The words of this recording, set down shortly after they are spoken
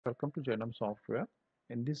Welcome to Jainam Software.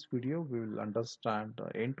 In this video, we will understand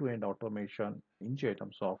end-to-end automation in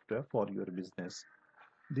Jainam Software for your business.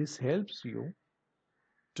 This helps you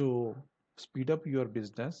to speed up your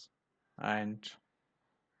business and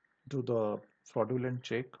do the fraudulent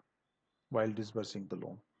check while disbursing the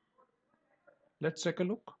loan. Let's take a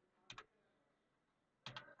look.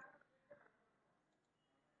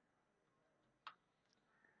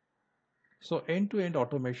 So end-to-end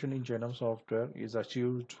automation in Jainam Software is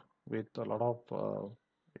achieved with a lot of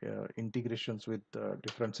integrations with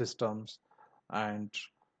different systems and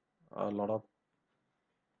a lot of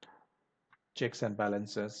checks and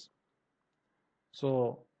balances.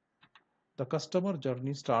 So the customer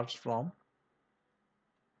journey starts from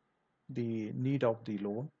the need of the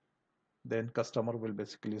loan. Then customer will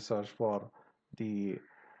basically search for the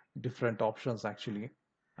different options actually,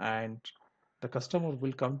 and the customer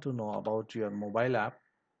will come to know about your mobile app,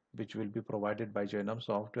 which will be provided by Jainam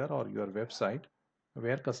Software, or your website,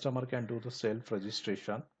 where customer can do the self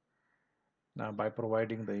registration by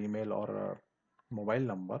providing the email or mobile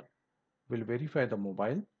number. Will verify the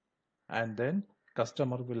mobile, and then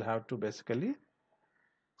customer will have to basically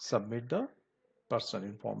submit the personal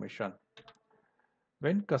information.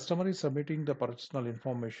 When customer is submitting the personal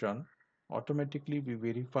information, automatically we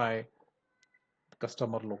verify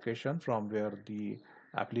customer location from where the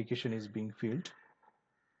application is being filled.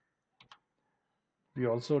 We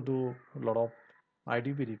also do a lot of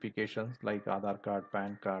ID verifications like Aadhaar card,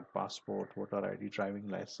 PAN card, passport, voter ID, driving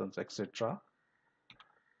license, etc.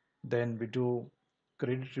 Then we do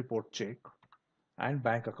credit report check and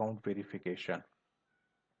bank account verification.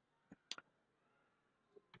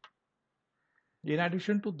 In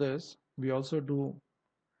addition to this, we also do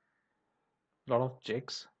a lot of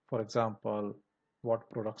checks. For example, what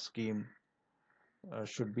product scheme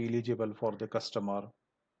should be eligible for the customer,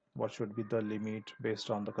 what should be the limit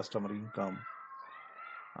based on the customer income,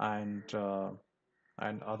 and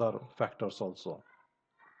other factors also.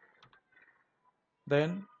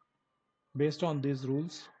 Then based on these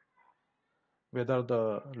rules, whether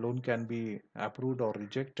the loan can be approved or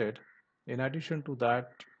rejected. In addition to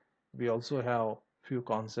that, we also have few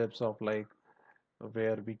concepts of like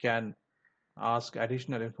where we can ask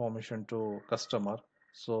additional information to customer.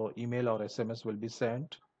 So email or SMS will be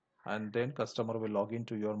sent, and then customer will log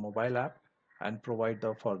into your mobile app and provide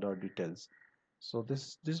the further details. So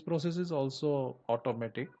this process is also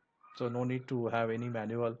automatic, so no need to have any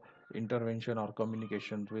manual intervention or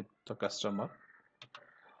communication with the customer.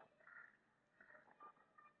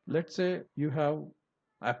 Let's say you have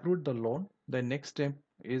approved the loan. The next step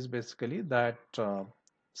is basically that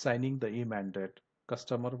signing the e-mandate.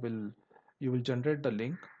 Customer will You will generate the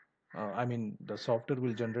link. I mean, the software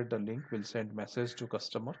will generate the link, will send message to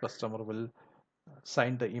customer. Customer will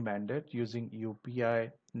sign the e-mandate using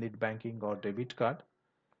UPI, net banking, or debit card.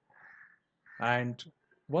 And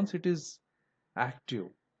once it is active,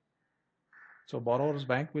 so borrower's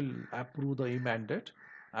bank will approve the e-mandate,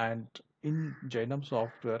 and in Jainam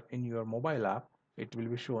software in your mobile app, it will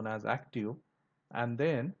be shown as active, and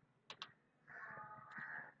then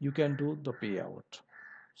you can do the payout.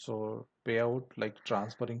 So payout like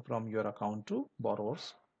transferring from your account to borrower's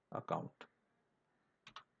account.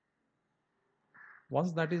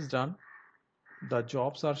 Once that is done, the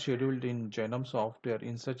jobs are scheduled in Jainam software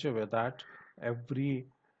in such a way that every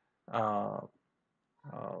uh,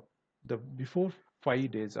 uh, the before 5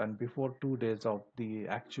 days and before 2 days of the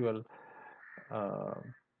uh,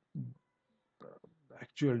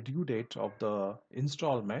 actual due date of the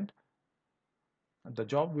installment, the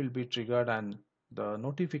job will be triggered and the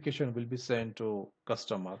notification will be sent to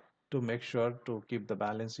customer to make sure to keep the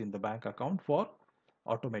balance in the bank account for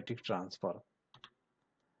automatic transfer.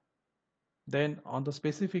 Then on the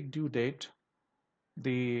specific due date,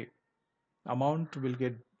 the amount will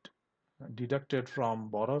get deducted from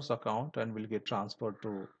borrower's account and will get transferred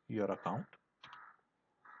to your account.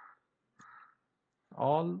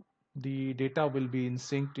 All the data will be in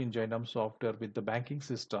synced in Jainam software with the banking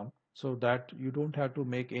system, so that you don't have to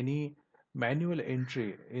make any manual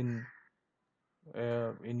entry in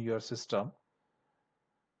your system.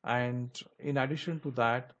 And in addition to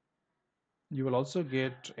that, you will also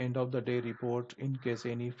get end of the day report in case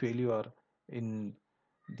any failure in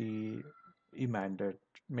the e-mandate,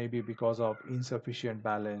 maybe because of insufficient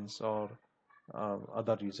balance or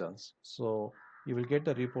other reasons. So you will get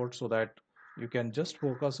the report so that you can just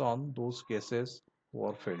focus on those cases who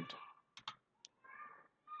are failed.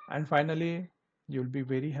 And finally, you'll be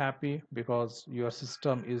very happy because your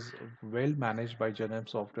system is well managed by Jainam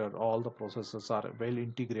software. All the processes are well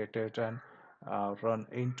integrated and run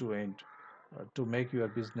end to end to make your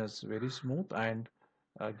business very smooth and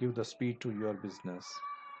give the speed to your business.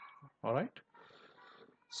 All right.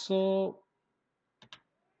 So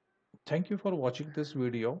thank you for watching this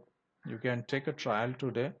video. You can take a trial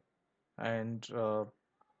today and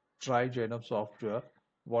try Jainam software.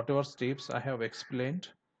 Whatever steps I have explained,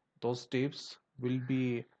 those steps will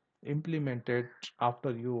be implemented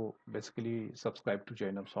after you basically subscribe to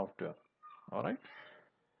Jainam software. All right.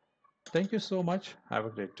 Thank you so much. Have a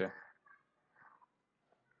great day.